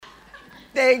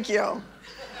Thank you.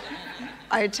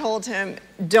 I told him,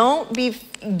 don't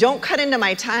cut into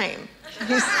my time.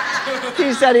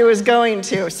 He said he was going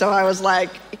to, so I was like,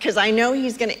 because I know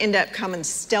he's going to end up coming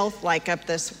stealth-like up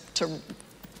this to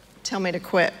tell me to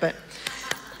quit. But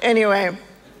anyway,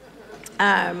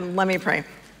 let me pray.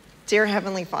 Dear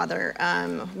Heavenly Father,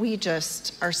 we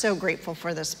just are so grateful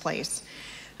for this place.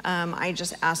 I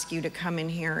just ask you to come in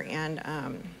here, and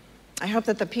I hope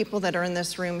that the people that are in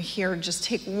this room here just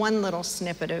take one little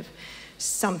snippet of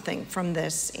something from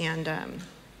this, and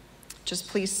just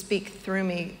please speak through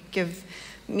me. Give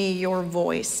me your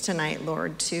voice tonight,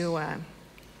 Lord, to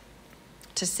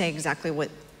say exactly what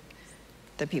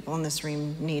the people in this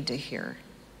room need to hear.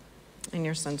 In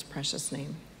your Son's precious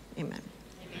name, amen.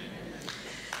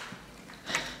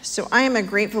 So I am a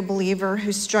grateful believer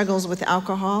who struggles with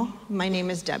alcohol. My name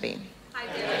is Debbie. Hi,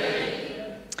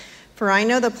 Debbie. For I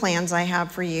know the plans I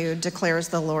have for you, declares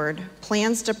the Lord,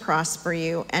 plans to prosper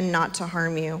you and not to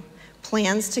harm you,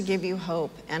 plans to give you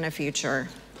hope and a future.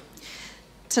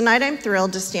 Tonight I'm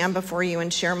thrilled to stand before you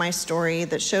and share my story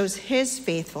that shows his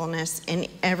faithfulness in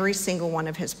every single one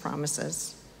of his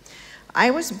promises. I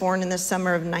was born in the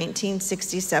summer of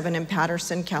 1967 in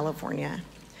Patterson, California.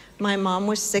 My mom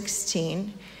was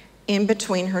 16, in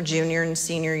between her junior and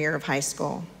senior year of high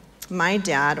school. My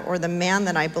dad, or the man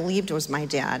that I believed was my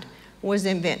dad, was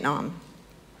in Vietnam.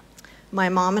 My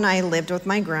mom and I lived with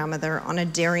my grandmother on a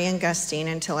dairy in Gustine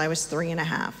until I was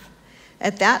 3.5.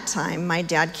 At that time, my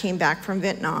dad came back from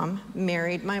Vietnam,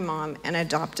 married my mom, and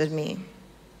adopted me.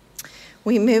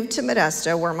 We moved to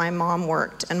Modesto, where my mom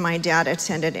worked, and my dad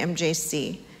attended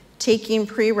MJC, taking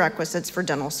prerequisites for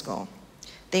dental school.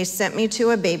 They sent me to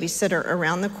a babysitter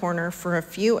around the corner for a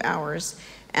few hours,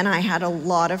 and I had a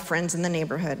lot of friends in the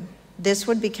neighborhood. This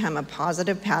would become a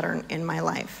positive pattern in my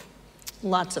life.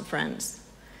 Lots of friends.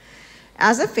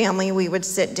 As a family, we would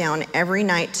sit down every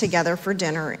night together for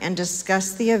dinner and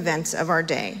discuss the events of our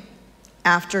day.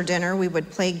 After dinner, we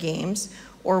would play games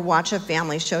or watch a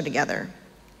family show together.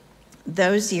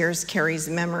 Those years carry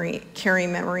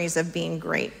memories of being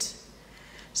great.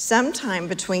 Sometime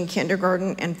between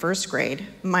kindergarten and first grade,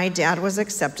 my dad was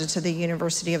accepted to the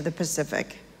University of the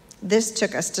Pacific. This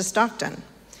took us to Stockton.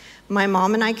 My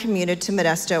mom and I commuted to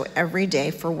Modesto every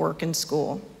day for work and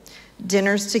school.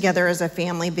 Dinners together as a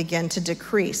family began to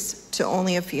decrease to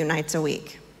only a few nights a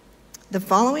week. The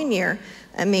following year,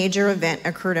 a major event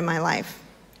occurred in my life.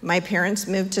 My parents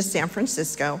moved to San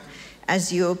Francisco,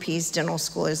 as UOP's dental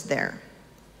school is there.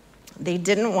 They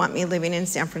didn't want me living in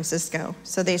San Francisco,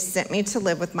 so they sent me to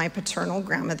live with my paternal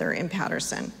grandmother in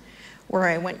Patterson, where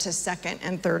I went to second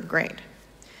and third grade.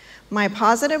 My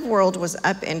positive world was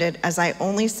upended as I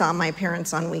only saw my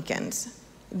parents on weekends.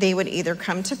 They would either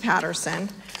come to Patterson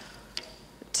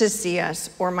to see us,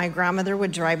 or my grandmother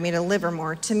would drive me to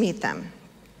Livermore to meet them.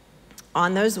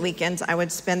 On those weekends, I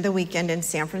would spend the weekend in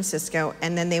San Francisco,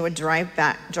 and then they would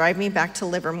drive me back to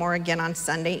Livermore again on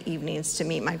Sunday evenings to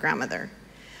meet my grandmother.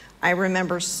 I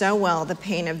remember so well the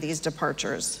pain of these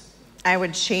departures. I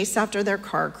would chase after their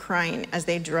car crying as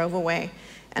they drove away,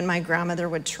 and my grandmother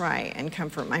would try and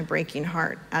comfort my breaking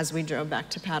heart as we drove back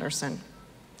to Patterson.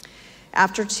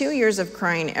 After 2 years of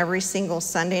crying every single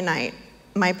Sunday night,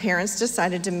 my parents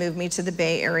decided to move me to the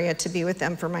Bay Area to be with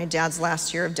them for my dad's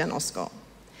last year of dental school.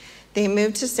 They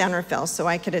moved to San Rafael so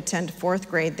I could attend 4th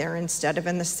grade there instead of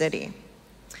in the city.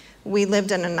 We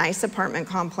lived in a nice apartment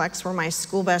complex where my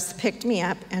school bus picked me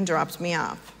up and dropped me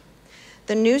off.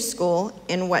 The new school,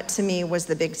 in what to me was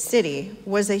the big city,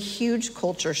 was a huge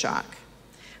culture shock.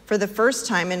 For the first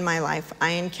time in my life,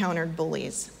 I encountered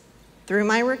bullies. Through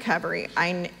my recovery,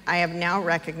 I have now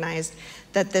recognized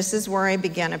that this is where I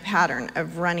began a pattern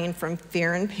of running from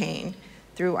fear and pain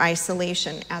through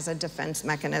isolation as a defense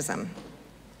mechanism.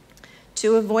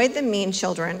 To avoid the mean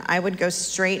children, I would go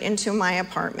straight into my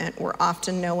apartment where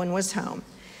often no one was home.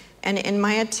 And in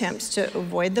my attempts to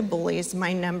avoid the bullies,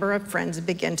 my number of friends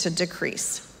began to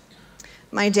decrease.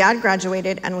 My dad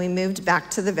graduated and we moved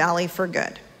back to the valley for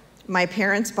good. My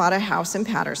parents bought a house in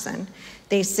Patterson.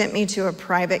 They sent me to a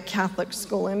private Catholic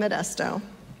school in Modesto,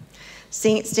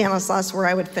 St. Stanislaus, where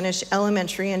I would finish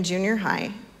elementary and junior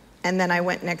high, and then I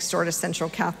went next door to Central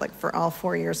Catholic for all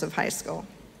 4 years of high school.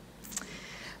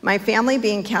 My family,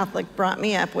 being Catholic, brought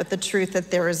me up with the truth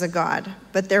that there is a God,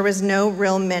 but there was no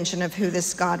real mention of who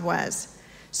this God was.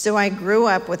 So I grew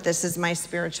up with this as my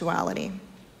spirituality.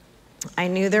 I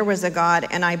knew there was a God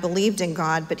and I believed in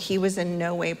God, but he was in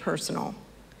no way personal.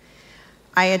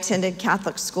 I attended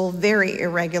Catholic school very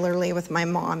irregularly with my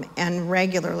mom and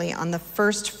regularly on the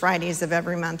first Fridays of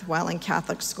every month while in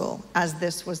Catholic school, as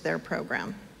this was their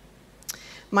program.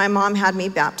 My mom had me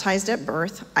baptized at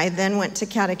birth. I then went to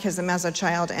catechism as a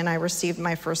child, and I received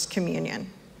my first communion.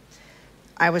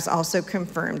 I was also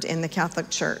confirmed in the Catholic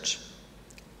Church.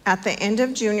 At the end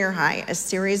of junior high, a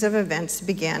series of events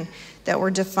began that were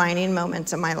defining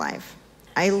moments in my life.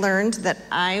 I learned that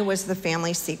I was the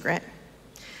family secret.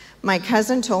 My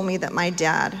cousin told me that my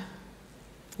dad,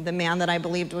 the man that I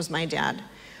believed was my dad,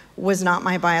 was not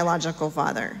my biological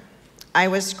father. I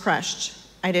was crushed.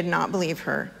 I did not believe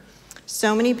her.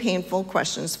 So many painful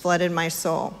questions flooded my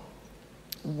soul.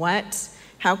 What?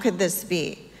 How could this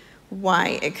be?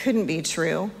 Why? It couldn't be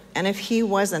true. And if he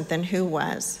wasn't, then who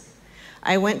was?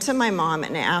 I went to my mom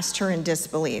and asked her in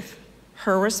disbelief.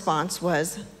 Her response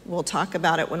was, "We'll talk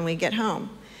about it when we get home."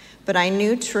 But I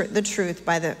knew the truth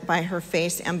by her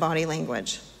face and body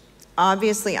language.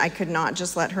 Obviously, I could not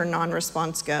just let her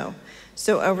non-response go.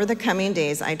 So over the coming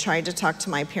days, I tried to talk to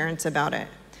my parents about it.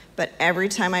 But every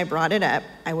time I brought it up,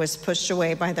 I was pushed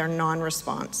away by their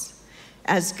non-response.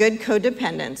 As good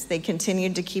codependents, they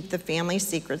continued to keep the family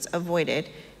secrets avoided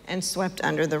and swept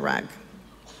under the rug.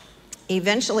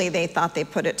 Eventually, they thought they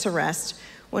put it to rest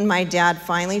when my dad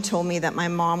finally told me that my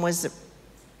mom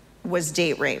was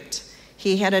date raped.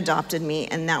 He had adopted me,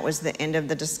 and that was the end of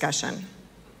the discussion.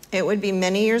 It would be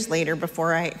many years later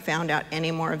before I found out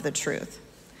any more of the truth.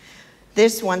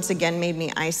 This once again made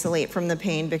me isolate from the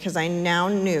pain because I now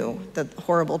knew the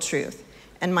horrible truth,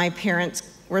 and my parents'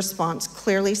 response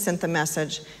clearly sent the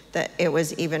message that it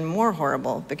was even more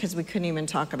horrible because we couldn't even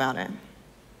talk about it.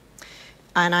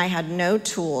 And I had no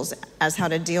tools as how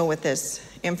to deal with this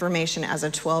information as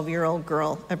a 12-year-old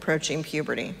girl approaching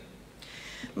puberty.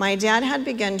 My dad had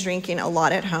begun drinking a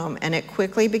lot at home, and it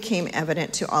quickly became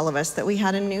evident to all of us that we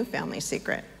had a new family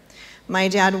secret. My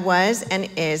dad was and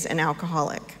is an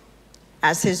alcoholic.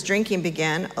 As his drinking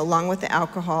began, along with the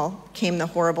alcohol came the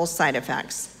horrible side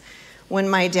effects. When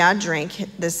my dad drank,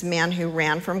 this man who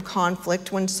ran from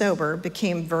conflict when sober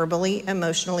became verbally,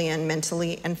 emotionally, and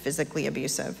mentally and physically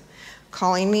abusive,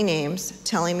 calling me names,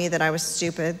 telling me that I was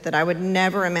stupid, that I would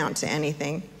never amount to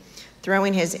anything,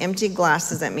 throwing his empty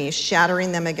glasses at me,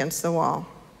 shattering them against the wall.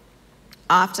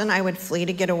 Often I would flee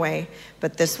to get away,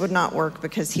 but this would not work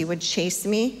because he would chase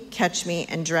me, catch me,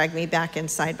 and drag me back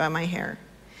inside by my hair.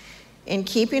 In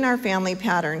keeping our family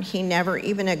pattern, he never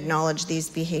even acknowledged these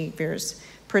behaviors,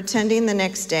 pretending the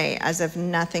next day as if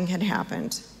nothing had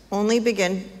happened, only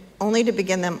to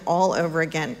begin them all over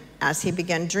again as he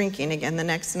began drinking again the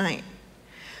next night.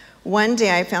 One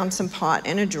day I found some pot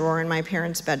in a drawer in my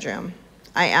parents' bedroom.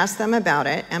 I asked them about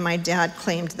it, and my dad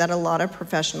claimed that a lot of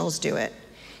professionals do it.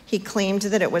 He claimed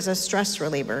that it was a stress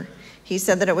reliever. He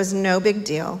said that it was no big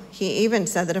deal. He even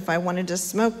said that if I wanted to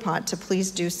smoke pot, to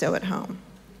please do so at home.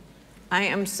 I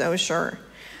am so sure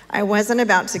I wasn't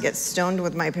about to get stoned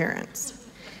with my parents.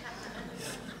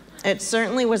 It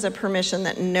certainly was a permission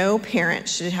that no parent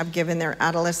should have given their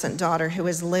adolescent daughter who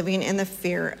was living in the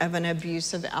fear of an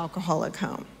abusive alcoholic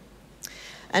home.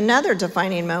 Another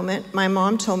defining moment, my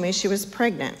mom told me she was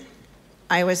pregnant.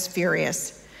 I was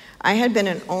furious. I had been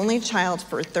an only child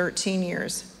for 13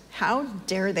 years. How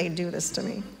dare they do this to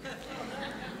me?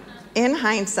 In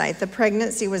hindsight, the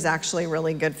pregnancy was actually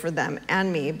really good for them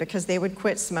and me because they would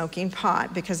quit smoking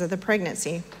pot because of the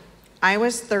pregnancy. I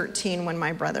was 13 when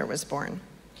my brother was born.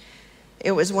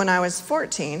 It was when I was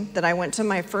 14 that I went to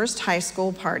my first high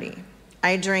school party.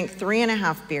 I drank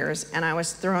 3.5 beers and I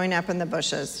was throwing up in the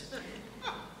bushes.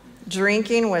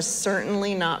 Drinking was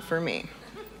certainly not for me.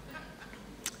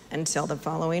 Until the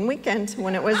following weekend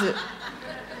when it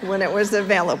was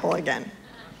available again.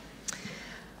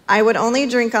 I would only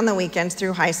drink on the weekends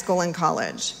through high school and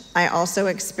college. I also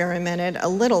experimented a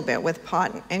little bit with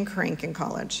pot and crank in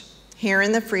college. Here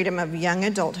in the freedom of young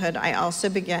adulthood, I also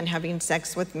began having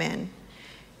sex with men,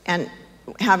 and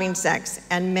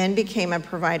men became a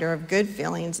provider of good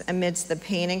feelings amidst the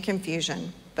pain and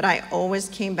confusion, but I always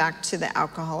came back to the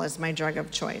alcohol as my drug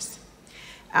of choice.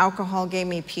 Alcohol gave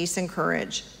me peace and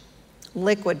courage,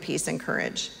 liquid peace and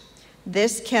courage.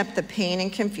 This kept the pain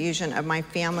and confusion of my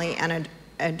family and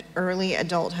early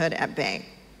adulthood at bay.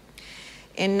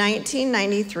 In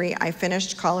 1993, I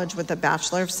finished college with a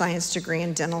Bachelor of Science degree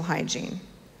in dental hygiene.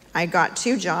 I got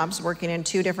 2 jobs working in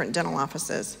 2 different dental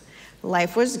offices.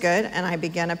 Life was good, and I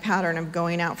began a pattern of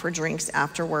going out for drinks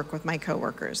after work with my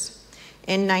coworkers.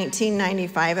 In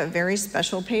 1995, a very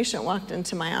special patient walked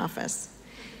into my office.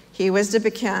 He was to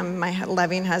become my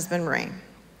loving husband, Ray.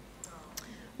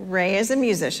 Ray is a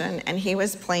musician, and he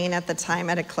was playing at the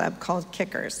time at a club called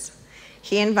Kickers.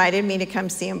 He invited me to come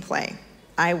see him play.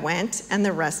 I went, and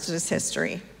the rest is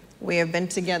history. We have been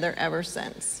together ever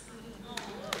since.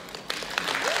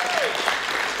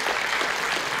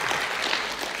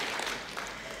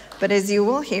 But as you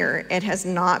will hear, it has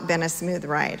not been a smooth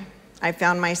ride. I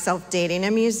found myself dating a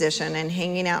musician and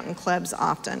hanging out in clubs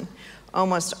often,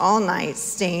 almost all night,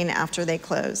 staying after they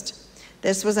closed.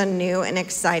 This was a new and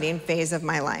exciting phase of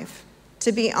my life.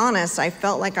 To be honest, I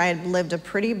felt like I had lived a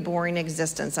pretty boring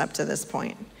existence up to this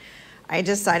point. I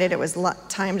decided it was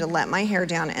time to let my hair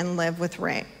down and live with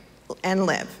Ray, and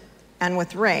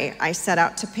with Ray, I set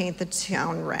out to paint the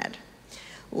town red.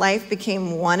 Life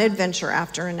became one adventure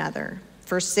after another.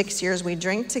 For 6 years, we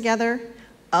drank together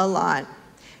a lot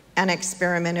and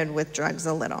experimented with drugs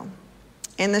a little.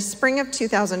 In the spring of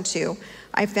 2002,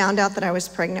 I found out that I was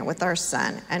pregnant with our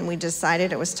son, and we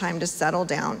decided it was time to settle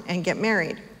down and get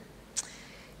married.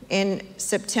 In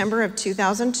September of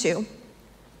 2002,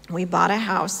 we bought a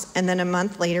house, and then a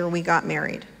month later, we got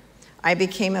married. I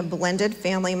became a blended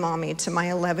family mommy to my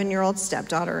 11-year-old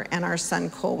stepdaughter, and our son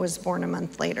Cole was born a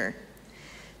month later.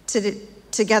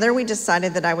 Together, we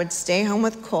decided that I would stay home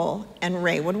with Cole and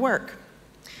Ray would work.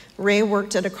 Ray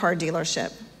worked at a car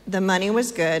dealership. The money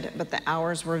was good, but the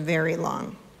hours were very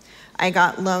long. I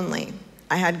got lonely.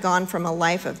 I had gone from a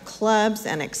life of clubs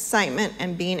and excitement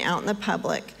and being out in the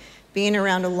public, being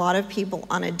around a lot of people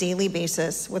on a daily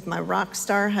basis with my rock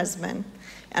star husband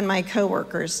and my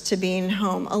coworkers, to being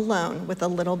home alone with a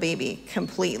little baby,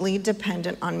 completely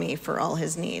dependent on me for all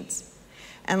his needs.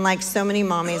 And like so many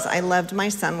mommies, I loved my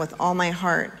son with all my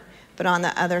heart, but on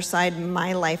the other side,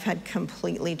 my life had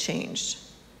completely changed.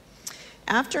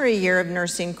 After a year of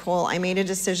nursing Cole, I made a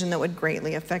decision that would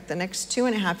greatly affect the next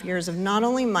 2.5 years of not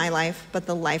only my life, but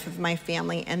the life of my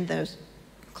family and those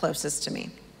closest to me.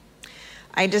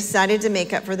 I decided to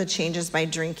make up for the changes by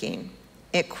drinking.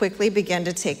 It quickly began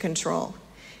to take control.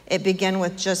 It began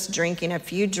with just drinking a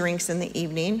few drinks in the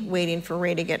evening, waiting for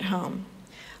Ray to get home.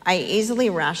 I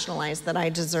easily rationalized that I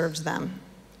deserved them.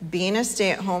 Being a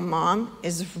stay-at-home mom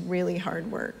is really hard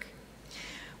work.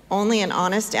 Only an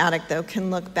honest addict, though,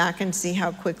 can look back and see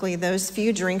how quickly those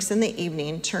few drinks in the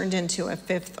evening turned into a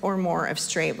fifth or more of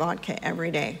straight vodka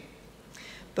every day.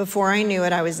 Before I knew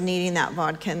it, I was needing that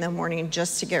vodka in the morning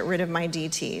just to get rid of my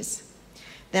DTs.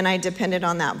 Then I depended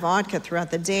on that vodka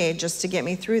throughout the day just to get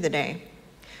me through the day.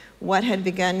 What had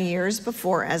begun years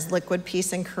before as liquid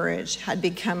peace and courage had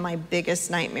become my biggest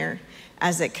nightmare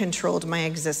as it controlled my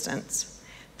existence.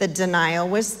 The denial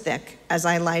was thick as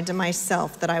I lied to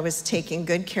myself that I was taking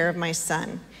good care of my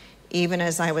son, even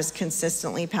as I was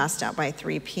consistently passed out by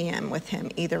 3 p.m. with him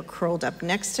either curled up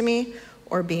next to me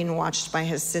or being watched by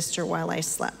his sister while I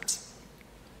slept.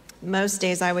 Most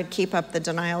days I would keep up the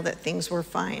denial that things were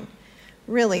fine.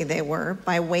 Really, they were,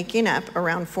 by waking up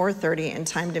around 4:30 in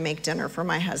time to make dinner for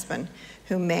my husband,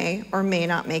 who may or may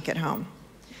not make it home.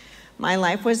 My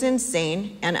life was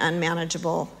insane and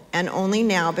unmanageable, and only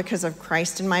now, because of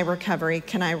Christ and my recovery,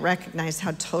 can I recognize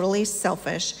how totally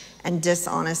selfish and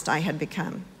dishonest I had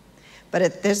become. But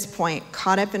at this point,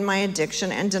 caught up in my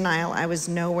addiction and denial, I was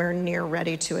nowhere near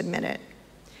ready to admit it.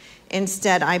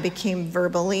 Instead, I became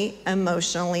verbally,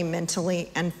 emotionally, mentally,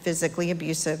 and physically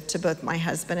abusive to both my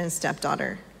husband and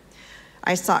stepdaughter.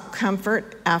 I sought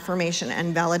comfort, affirmation,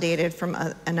 and validation from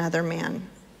another man.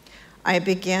 I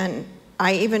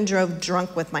even drove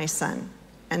drunk with my son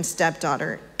and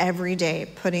stepdaughter every day,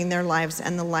 putting their lives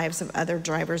and the lives of other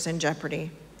drivers in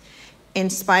jeopardy. In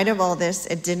spite of all this,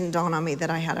 it didn't dawn on me that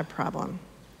I had a problem.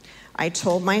 I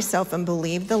told myself and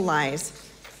believed the lies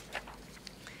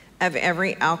of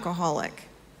every alcoholic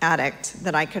addict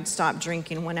that I could stop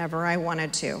drinking whenever I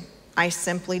wanted to. I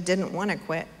simply didn't want to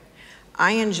quit.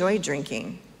 I enjoyed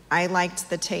drinking. I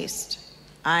liked the taste.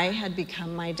 I had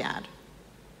become my dad.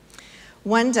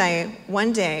 One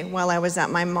day, while I was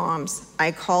at my mom's,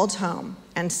 I called home,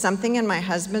 and something in my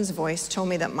husband's voice told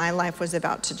me that my life was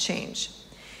about to change.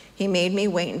 He made me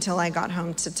wait until I got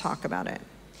home to talk about it.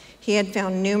 He had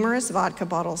found numerous vodka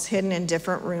bottles hidden in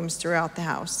different rooms throughout the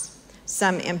house,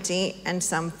 some empty and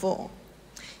some full.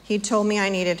 He told me I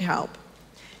needed help,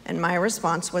 and my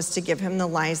response was to give him the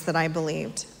lies that I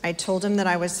believed. I told him that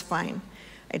I was fine.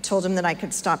 I told him that I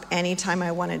could stop anytime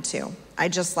I wanted to. I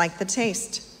just liked the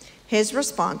taste. His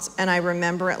response, and I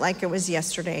remember it like it was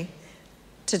yesterday,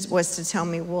 was to tell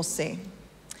me, "We'll see."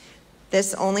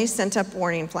 This only sent up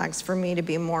warning flags for me to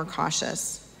be more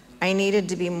cautious. I needed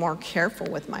to be more careful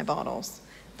with my bottles.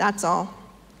 That's all.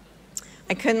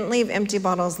 I couldn't leave empty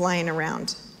bottles lying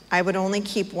around. I would only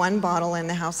keep one bottle in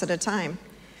the house at a time.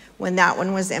 When that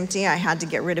one was empty, I had to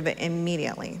get rid of it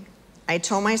immediately. I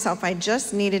told myself I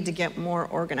just needed to get more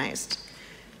organized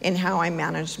in how I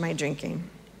managed my drinking.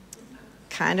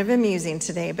 Kind of amusing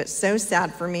today, but so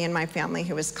sad for me and my family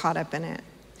who was caught up in it.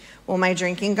 Well, my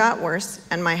drinking got worse,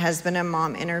 and my husband and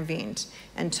mom intervened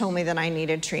and told me that I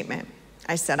needed treatment.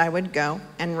 I said I would go,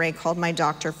 and Ray called my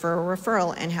doctor for a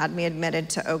referral and had me admitted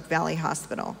to Oak Valley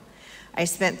Hospital. I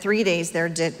spent 3 days there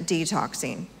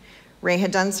detoxing. Ray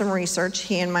had done some research.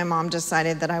 He and my mom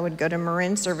decided that I would go to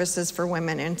Marin Services for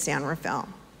Women in San Rafael.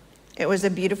 It was a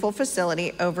beautiful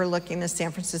facility overlooking the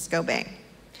San Francisco Bay.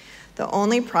 The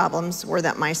only problems were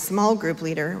that my small group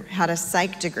leader had a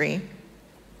psych degree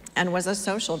and was a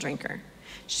social drinker.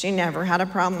 She never had a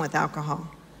problem with alcohol.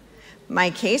 My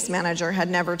case manager had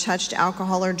never touched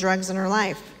alcohol or drugs in her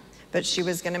life, but she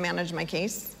was going to manage my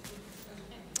case.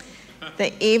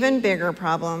 The even bigger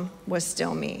problem was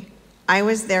still me. I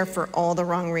was there for all the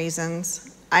wrong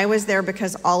reasons. I was there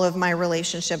because all of my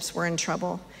relationships were in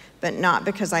trouble, but not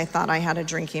because I thought I had a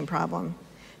drinking problem.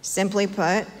 Simply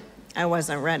put, I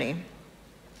wasn't ready.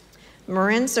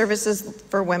 Marin Services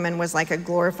for Women was like a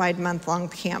glorified month-long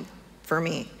camp for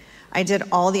me. I did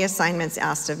all the assignments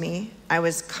asked of me. I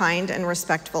was kind and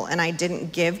respectful, and I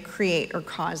didn't give, create, or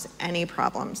cause any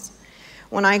problems.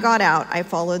 When I got out, I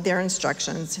followed their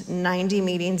instructions, 90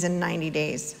 meetings in 90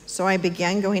 days. So I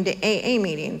began going to AA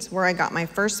meetings, where I got my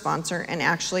first sponsor and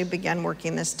actually began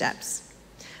working the steps.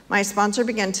 My sponsor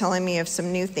began telling me of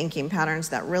some new thinking patterns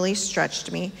that really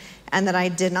stretched me and that I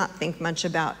did not think much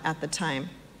about at the time.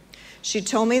 She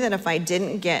told me that if I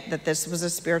didn't get that this was a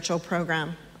spiritual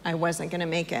program, I wasn't going to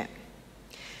make it.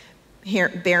 Here,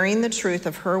 bearing the truth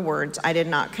of her words, I did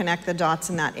not connect the dots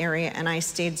in that area, and I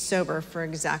stayed sober for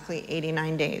exactly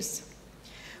 89 days.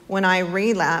 When I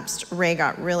relapsed, Ray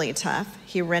got really tough.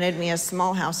 He rented me a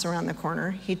small house around the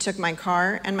corner. He took my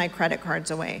car and my credit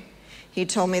cards away. He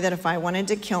told me that if I wanted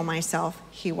to kill myself,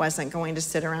 he wasn't going to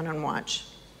sit around and watch.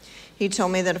 He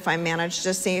told me that if I managed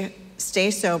to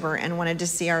stay sober and wanted to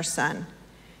see our son,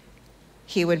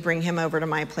 he would bring him over to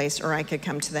my place, or I could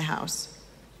come to the house.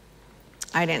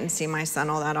 I didn't see my son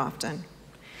all that often.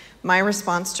 My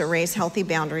response to Ray's healthy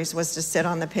boundaries was to sit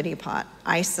on the pity pot,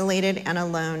 isolated and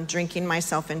alone, drinking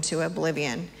myself into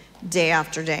oblivion day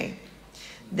after day.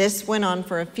 This went on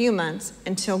for a few months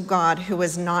until God, who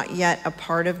was not yet a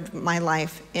part of my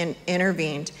life,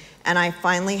 intervened, and I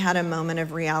finally had a moment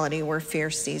of reality where fear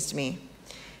seized me.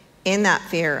 In that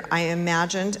fear, I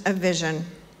imagined a vision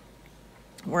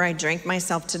where I drank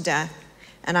myself to death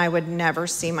and I would never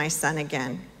see my son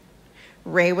again.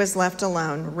 Ray was left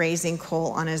alone, raising Cole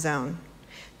on his own.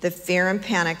 The fear and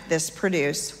panic this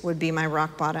produced would be my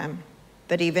rock bottom.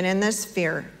 But even in this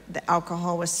fear, the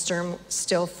alcohol was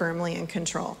still firmly in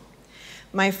control.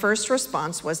 My first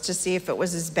response was to see if it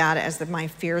was as bad as my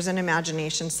fears and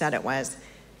imagination said it was.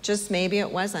 Just maybe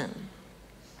it wasn't.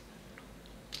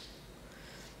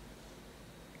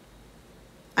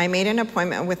 I made an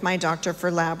appointment with my doctor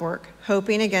for lab work,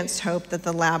 hoping against hope that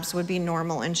the labs would be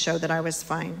normal and show that I was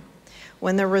fine.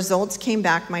 When the results came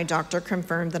back, my doctor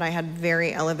confirmed that I had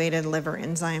very elevated liver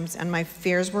enzymes, and my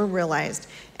fears were realized,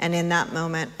 and in that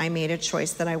moment, I made a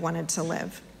choice that I wanted to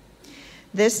live.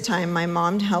 This time, my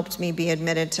mom helped me be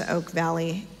admitted to Oak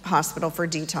Valley Hospital for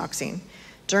detoxing.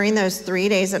 During those 3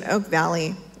 days at Oak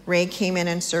Valley, Ray came in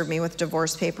and served me with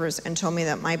divorce papers and told me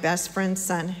that my best friend's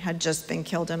son had just been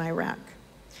killed in Iraq.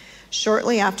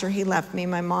 Shortly after he left me,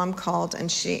 my mom called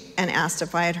and asked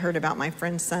if I had heard about my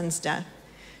friend's son's death.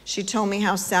 She told me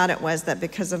how sad it was that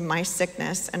because of my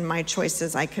sickness and my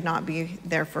choices, I could not be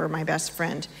there for my best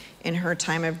friend in her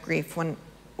time of grief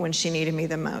when she needed me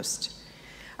the most.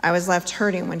 I was left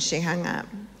hurting when she hung up,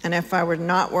 and if I were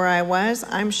not where I was,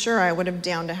 I'm sure I would have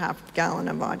downed a half gallon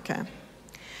of vodka.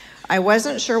 I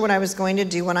wasn't sure what I was going to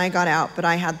do when I got out, but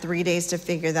I had 3 days to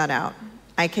figure that out.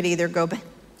 I could either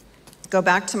go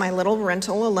back to my little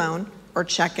rental alone or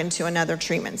check into another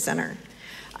treatment center.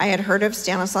 I had heard of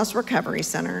Stanislaus Recovery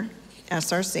Center,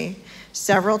 SRC,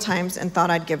 several times and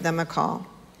thought I'd give them a call.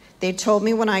 They told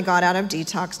me when I got out of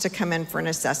detox to come in for an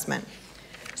assessment.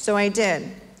 So I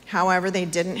did. However, they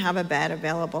didn't have a bed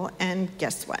available, and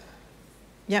guess what?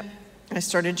 Yep, I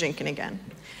started drinking again.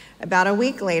 About a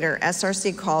week later,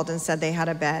 SRC called and said they had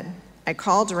a bed. I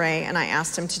called Ray and I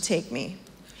asked him to take me.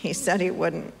 He said he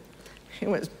wouldn't. He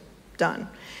was done.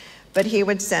 But he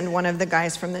would send one of the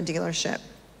guys from the dealership.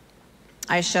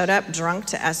 I showed up drunk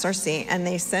to SRC and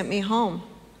they sent me home.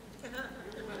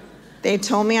 They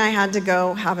told me I had to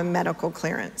go have a medical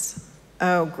clearance.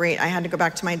 Oh, great. I had to go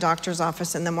back to my doctor's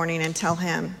office in the morning and tell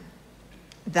him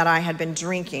that I had been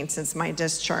drinking since my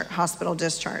hospital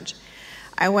discharge.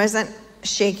 I wasn't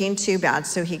shaking too bad,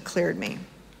 so he cleared me.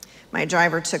 My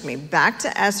driver took me back to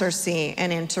SRC,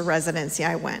 and into residency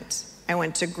I went. I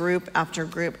went to group after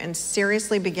group and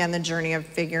seriously began the journey of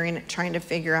trying to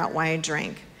figure out why I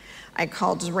drank. I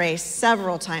called Ray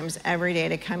several times every day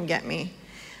to come get me.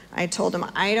 I told him,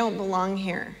 I don't belong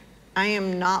here. I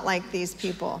am not like these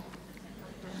people.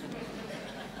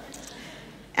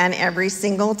 And every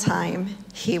single time,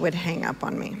 he would hang up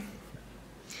on me.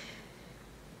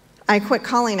 I quit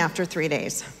calling after 3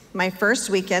 days. My first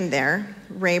weekend there,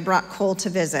 Ray brought Cole to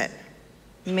visit,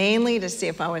 mainly to see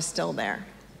if I was still there.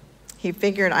 He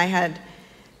figured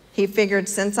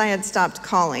since I had stopped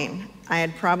calling, I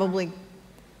had probably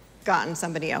gotten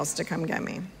somebody else to come get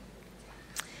me.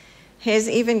 His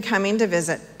even coming to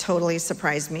visit totally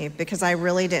surprised me because I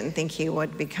really didn't think he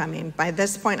would be coming. By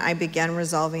this point, I began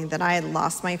resolving that I had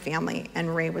lost my family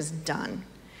and Ray was done.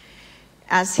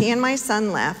 As he and my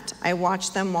son left, I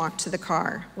watched them walk to the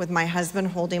car with my husband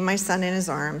holding my son in his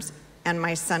arms, and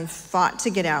my son fought to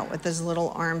get out with his little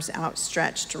arms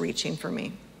outstretched, reaching for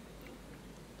me.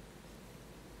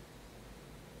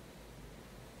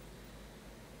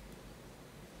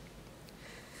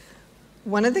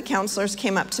 One of the counselors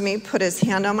came up to me, put his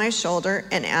hand on my shoulder,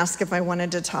 and asked if I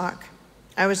wanted to talk.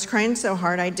 I was crying so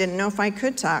hard I didn't know if I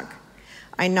could talk.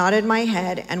 I nodded my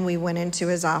head, and we went into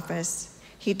his office.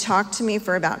 He talked to me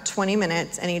for about 20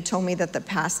 minutes, and he told me that the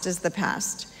past is the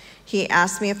past. He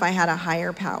asked me if I had a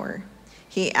higher power.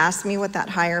 He asked me what that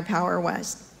higher power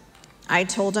was. I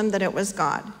told him that it was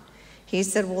God. He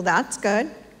said, well, that's good.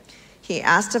 He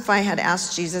asked if I had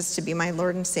asked Jesus to be my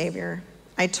Lord and Savior.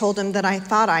 I told him that I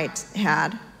thought I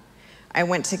had. I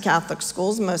went to Catholic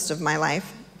schools most of my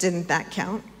life. Didn't that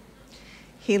count?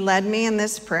 He led me in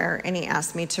this prayer, and he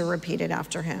asked me to repeat it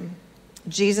after him.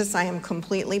 Jesus, I am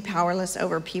completely powerless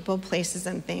over people, places,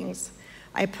 and things.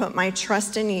 I put my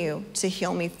trust in you to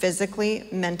heal me physically,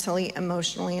 mentally,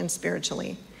 emotionally, and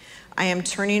spiritually. I am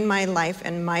turning my life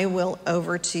and my will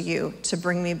over to you to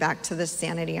bring me back to the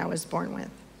sanity I was born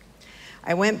with.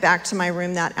 I went back to my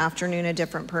room that afternoon a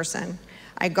different person.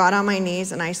 I got on my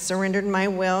knees and I surrendered my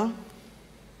will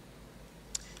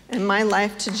and my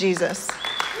life to Jesus.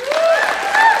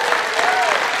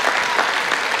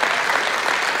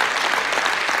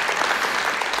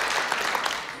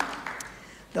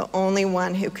 The only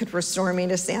one who could restore me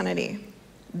to sanity.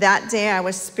 That day I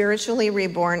was spiritually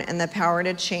reborn and the power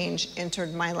to change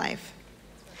entered my life.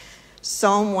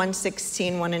 Psalm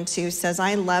 116, 1 and 2 says,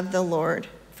 I love the Lord,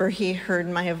 for he heard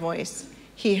my voice.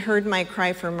 He heard my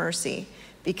cry for mercy.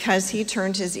 Because he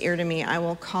turned his ear to me, I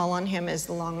will call on him as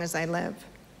long as I live.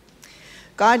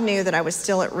 God knew that I was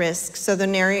still at risk, so the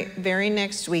very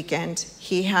next weekend,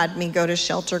 he had me go to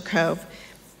Shelter Cove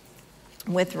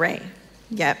with Ray.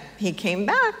 Yep, he came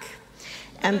back.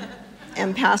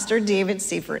 And Pastor David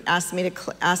Seifert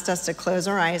asked us to close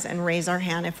our eyes and raise our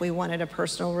hand if we wanted a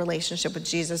personal relationship with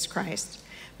Jesus Christ.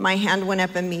 My hand went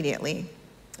up immediately.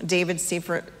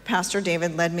 Pastor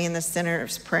David led me in the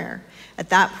sinner's prayer. At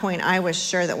that point, I was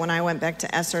sure that when I went back to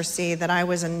SRC that I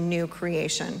was a new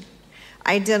creation.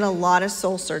 I did a lot of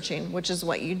soul searching, which is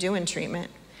what you do in treatment.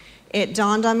 It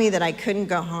dawned on me that I couldn't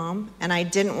go home, and I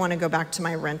didn't want to go back to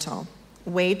my rental.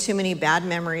 Way too many bad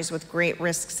memories with great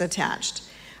risks attached.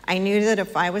 I knew that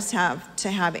if I was to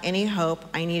have any hope,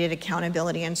 I needed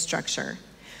accountability and structure.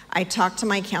 I talked to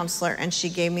my counselor, and she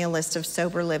gave me a list of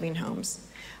sober living homes.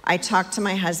 I talked to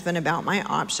my husband about my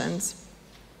options,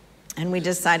 and we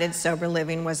decided sober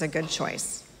living was a good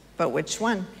choice. But which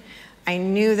one? I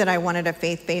knew that I wanted a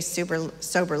faith-based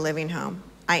sober living home.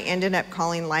 I ended up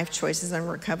calling Life Choices and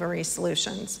Recovery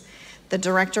Solutions. The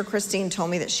director, Christine, told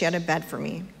me that she had a bed for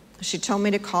me. She told me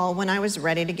to call when I was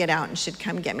ready to get out, and she'd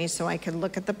come get me so I could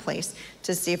look at the place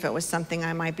to see if it was something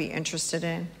I might be interested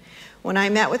in. When I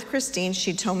met with Christine,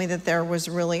 she told me that there was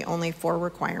really only 4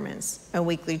 requirements: a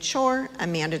weekly chore, a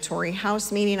mandatory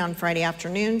house meeting on Friday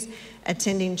afternoons,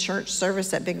 attending church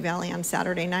service at Big Valley on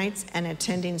Saturday nights, and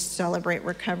attending Celebrate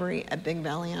Recovery at Big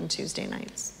Valley on Tuesday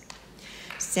nights.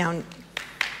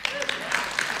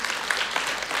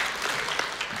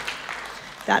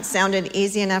 That sounded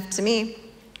easy enough to me.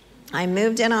 I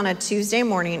moved in on a Tuesday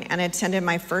morning and attended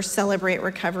my first Celebrate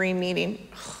Recovery meeting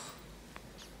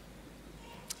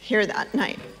here that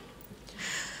night.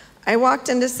 I walked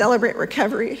into Celebrate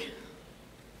Recovery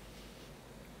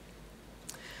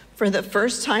for the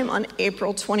first time on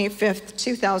April 25th,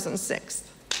 2006.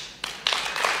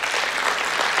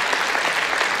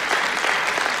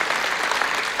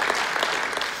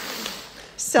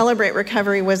 Celebrate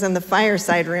Recovery was in the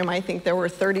fireside room. I think there were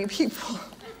 30 people,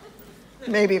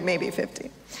 maybe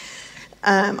 50.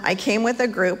 I came with a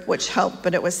group, which helped,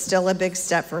 but it was still a big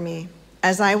step for me.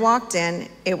 As I walked in,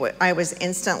 I was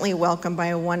instantly welcomed by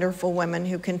a wonderful woman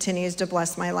who continues to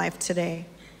bless my life today.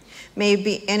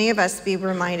 May any of us be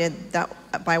reminded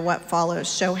that by what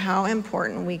follows, show how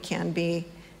important we can be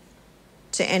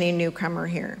to any newcomer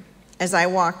here. As I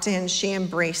walked in, she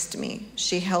embraced me.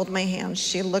 She held my hand.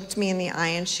 She looked me in the eye,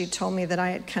 and she told me that I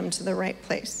had come to the right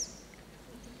place.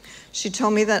 She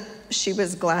told me that she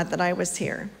was glad that I was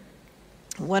here.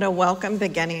 What a welcome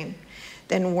beginning.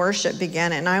 Then worship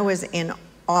began, and I was in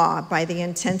awe by the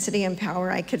intensity and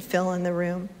power I could feel in the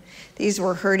room. These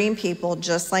were hurting people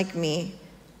just like me,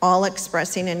 all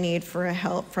expressing a need for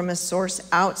help from a source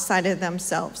outside of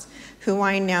themselves, who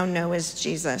I now know as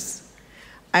Jesus.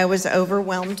 I was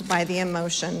overwhelmed by the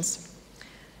emotions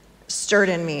stirred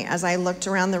in me as I looked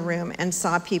around the room and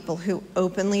saw people who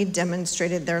openly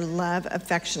demonstrated their love,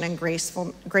 affection, and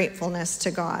gratefulness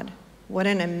to God. What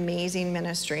an amazing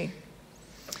ministry.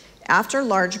 After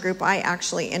large group, I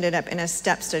actually ended up in a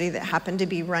step study that happened to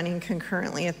be running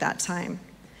concurrently at that time.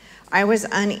 I was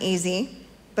uneasy,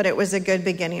 but it was a good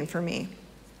beginning for me.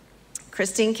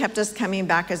 Christine kept us coming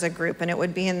back as a group, and it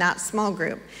would be in that small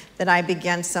group that I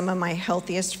began some of my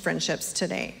healthiest friendships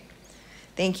today.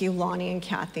 Thank you, Lonnie and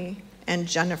Kathy and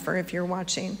Jennifer, if you're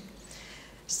watching.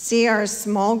 See, our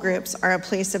small groups are a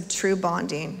place of true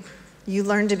bonding. You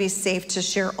learn to be safe to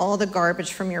share all the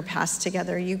garbage from your past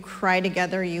together. You cry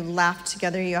together, you laugh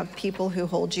together, you have people who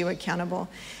hold you accountable,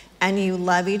 and you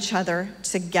love each other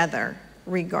together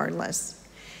regardless.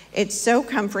 It's so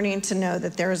comforting to know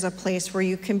that there is a place where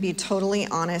you can be totally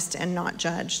honest and not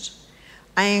judged.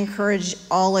 I encourage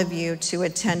all of you to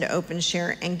attend Open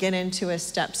Share and get into a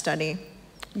step study.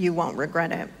 You won't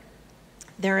regret it.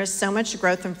 There is so much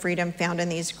growth and freedom found in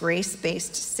these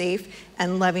grace-based, safe,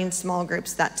 and loving small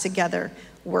groups that together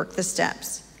work the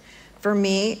steps. For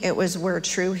me, it was where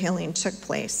true healing took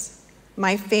place.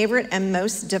 My favorite and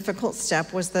most difficult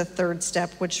step was the third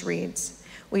step, which reads,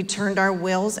 "We turned our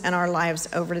wills and our lives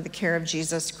over to the care of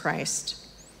Jesus Christ."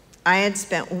 I had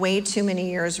spent way too many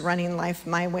years running life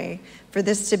my way for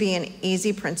this to be an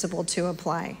easy principle to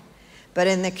apply. But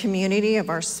in the community of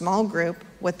our small group,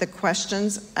 with the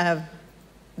questions of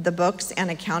the books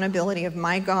and accountability of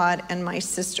my God and my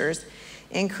sisters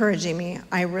encouraging me,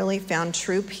 I really found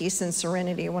true peace and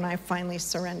serenity when I finally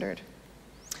surrendered.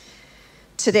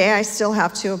 Today, I still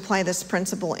have to apply this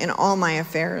principle in all my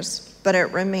affairs, but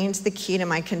it remains the key to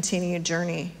my continued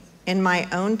journey. In my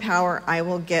own power, I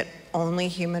will get only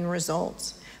human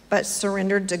results, but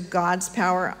surrendered to God's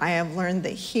power, I have learned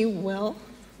that He will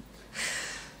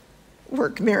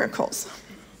work miracles.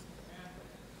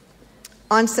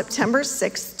 On September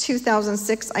 6,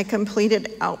 2006, I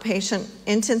completed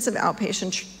intensive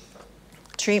outpatient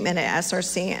treatment at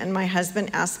SRC, and my husband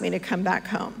asked me to come back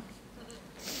home.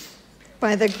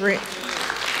 By the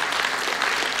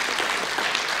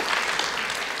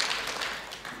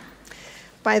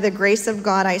grace of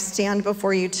God, I stand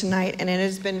before you tonight, and it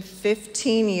has been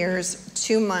 15 years,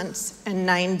 2 months, and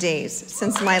 9 days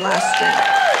since my last drink.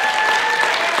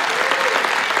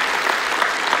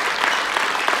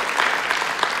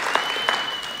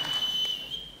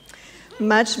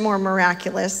 Much more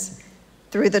miraculous,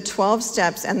 through the 12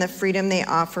 steps and the freedom they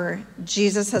offer,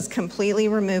 Jesus has completely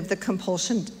removed the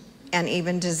compulsion and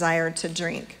even desire to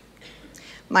drink.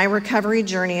 My recovery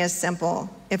journey is simple.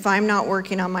 If I'm not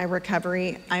working on my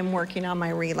recovery, I'm working on my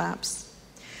relapse.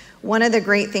 One of the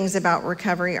great things about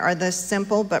recovery are the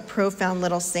simple but profound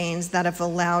little sayings that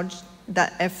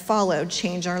if followed,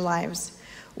 change our lives.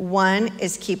 One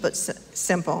is keep it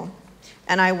simple.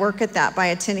 And I work at that by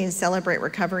attending Celebrate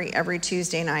Recovery every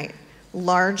Tuesday night,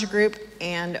 large group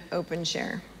and Open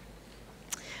Share.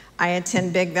 I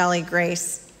attend Big Valley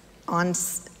Grace on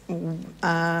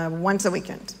once a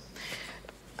weekend.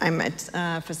 I'm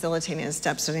facilitating a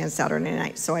step study on Saturday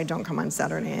night, so I don't come on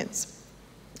Saturday nights.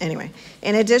 Anyway,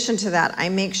 in addition to that, I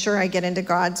make sure I get into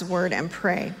God's Word and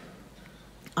pray.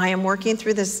 I am working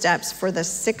through the steps for the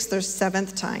 6th or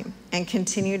 7th time and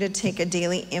continue to take a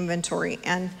daily inventory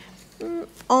and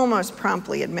almost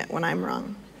promptly admit when I'm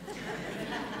wrong.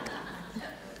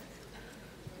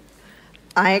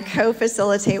 I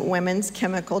co-facilitate Women's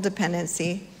Chemical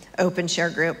Dependency Open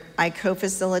Share Group. I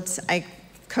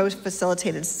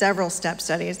co-facilitated several step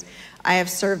studies. I have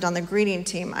served on the greeting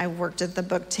team. I worked at the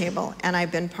book table, and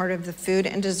I've been part of the food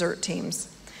and dessert teams.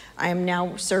 I am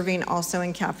now serving also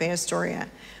in Cafe Astoria.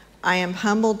 I am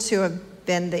humbled to have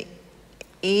been the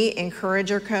E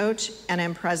Encourager Coach, and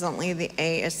am presently the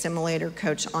A Assimilator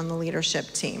Coach on the leadership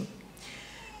team,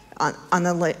 on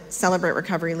the Celebrate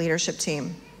Recovery leadership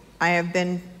team.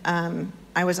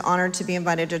 I was honored to be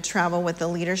invited to travel with the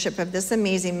leadership of this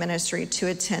amazing ministry to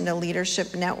attend a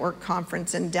leadership network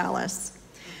conference in Dallas.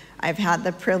 I've had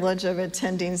the privilege of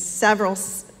attending several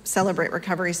Celebrate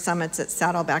Recovery summits at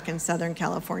Saddleback in Southern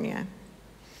California.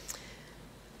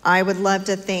 I would love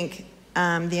to thank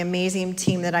the amazing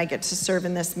team that I get to serve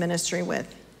in this ministry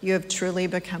with. You have truly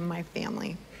become my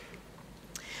family.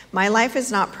 My life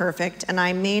is not perfect, and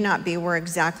I may not be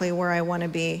exactly where I want to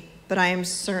be, but I am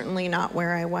certainly not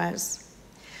where I was.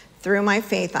 Through my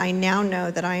faith, I now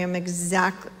know that I am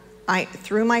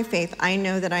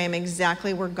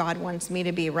exactly where God wants me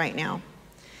to be right now.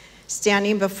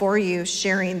 Standing before you,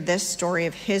 sharing this story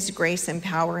of his grace and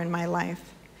power in my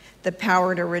life, the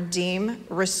power to redeem,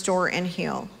 restore, and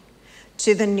heal.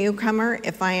 To the newcomer,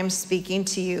 if I am speaking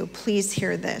to you, please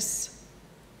hear this.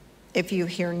 If you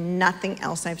hear nothing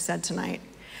else I've said tonight,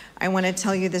 I want to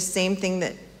tell you the same thing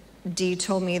that Dee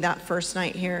told me that first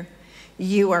night here.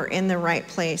 You are in the right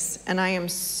place, and I am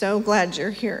so glad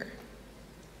you're here.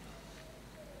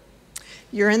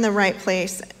 You're in the right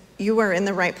place. You are in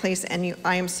the right place, and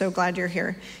I am so glad you're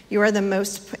here. You are the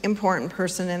most important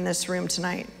person in this room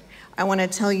tonight. I want to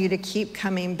tell you to keep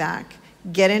coming back.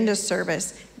 Get into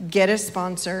service, get a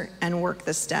sponsor, and work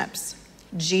the steps.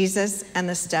 Jesus and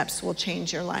the steps will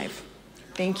change your life.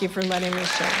 Thank you for letting me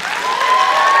share.